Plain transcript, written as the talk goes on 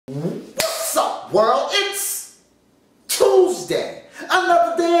up, world? It's Tuesday.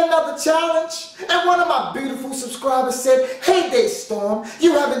 Another day, another challenge. And one of my beautiful subscribers said, "Hey DeStorm,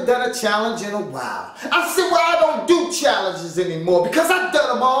 you haven't done a challenge in a while." I said, "Well, I don't do challenges anymore because I've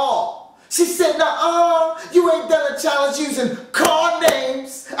done them all." She said, "Nuh-uh, you ain't done a challenge using car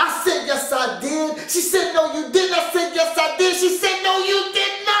names." I said, "Yes, I did." She said, "No, you didn't." I said, "Yes, I did." She said, "No, you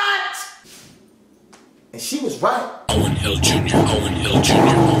did not." And she was right. Owen Hill Jr., Owen Hill Jr.,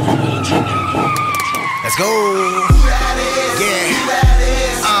 Owen Hill Jr. Let's go. Who that is? Yeah. Who that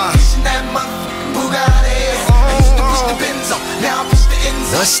is? Pushing that motherfucking Bugatti. I used to push the Benz up, now I push the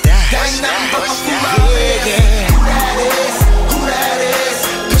Enzo. What's that? That ain't nothing but my Yeah, yeah. Who that is? Who that is?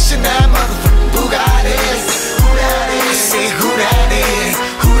 Pushing that motherfucking Bugatti. Who that is? I say who that is?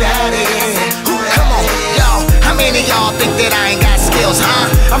 Who that is? Who that Come on, is? yo. How many of y'all think that I ain't got skills, huh?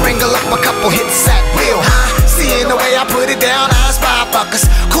 I wrangle up a couple hits at will, huh? Seeing the way I put it down, I spy fuckers.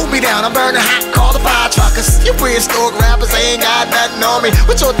 Cool me down, I'm burning hot, call the fire truckers. You prehistoric rappers ain't got nothing on me.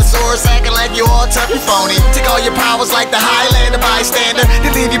 With your thesaurus acting like you all tough, you phony. Take all your powers like the Highlander bystander.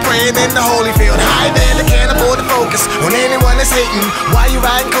 They leave you praying in the holy field. High man, I can't afford to focus on anyone that's hating. Why you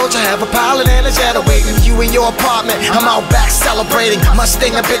riding coach? I have a pilot and a jet waiting. You in your apartment, I'm out back celebrating.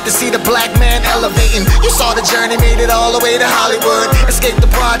 Mustang a bit to see the black man elevating. You saw the journey, made it all the way to Hollywood. Escape the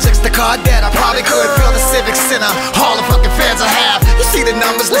projects, the car debt, I probably could. Feel the civic center, all the fucking fans I have. You see the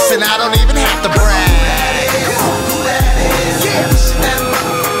numbers, listen, I don't even have to brag. Who that is? Yeah. Pushing that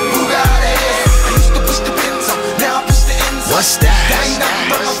motherfucking Bugatti. I used to push the Benz up, now I push the Enzo. What's that? That ain't nothing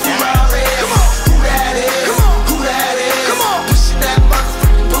but my Ferrari. Come on. Who that is? Come on. Who that is? Come on. Pushing that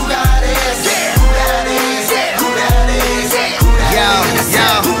motherfucking Bugatti. Yeah. Who that is? Yeah. Who that is? Who that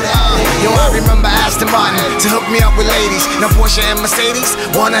is? Who that is? Yo, I remember Aston Martin to hook me up with ladies. Now Porsche and Mercedes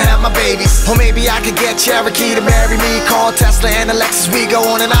wanna have my babies. Or maybe I could get Cherokee to marry me. Call Tesla and Alexis, we go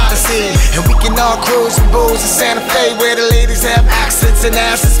on an odyssey. And we can all cruise and booze in Santa Fe, where the ladies have accents and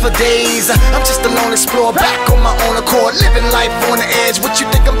asses for days. I'm just a lone explorer, back on my own accord, living life on the edge. What you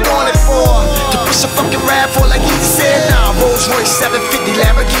think I'm doing it for? To push a fucking RAV4 like he said? Nah, Rolls Royce 750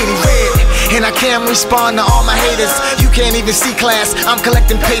 Lamborghini red. And I can't respond to all my haters. You can't even see class, I'm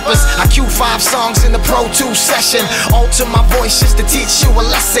collecting papers. I cue 5 songs in the Pro 2 session. Alter my voice just to teach you a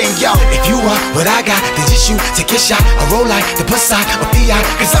lesson. Yo, if you want what I got, then just you take a shot. I roll like the bus side of PI,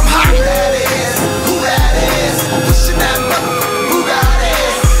 cause I'm hot. Who that is? Who that is? Pushing that motherfucking Bugatti.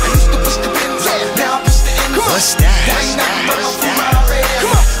 I used to push the Benz up, now I push the Enzo. What's that? That ain't nothing but my Ferrari.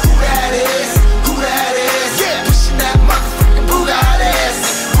 Come on. Who that is? Who that is? Yeah. Pushing that motherfucking Bugatti.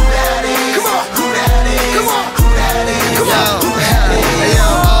 Who that is? Come on. Who that is? Come on. Who that is? Come on. Who that is? Hey yo,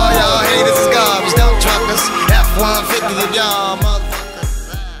 all y'all haters is garbage, dump truckers. F-150 of y'all motherfuckers.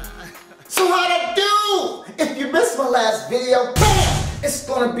 So how'd I do? If you missed my last video, bam! It's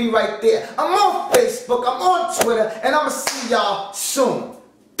gonna be right there. I'm on Facebook, I'm on Twitter, and I'ma see y'all soon.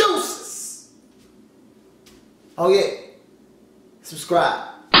 Deuces! Oh yeah, subscribe.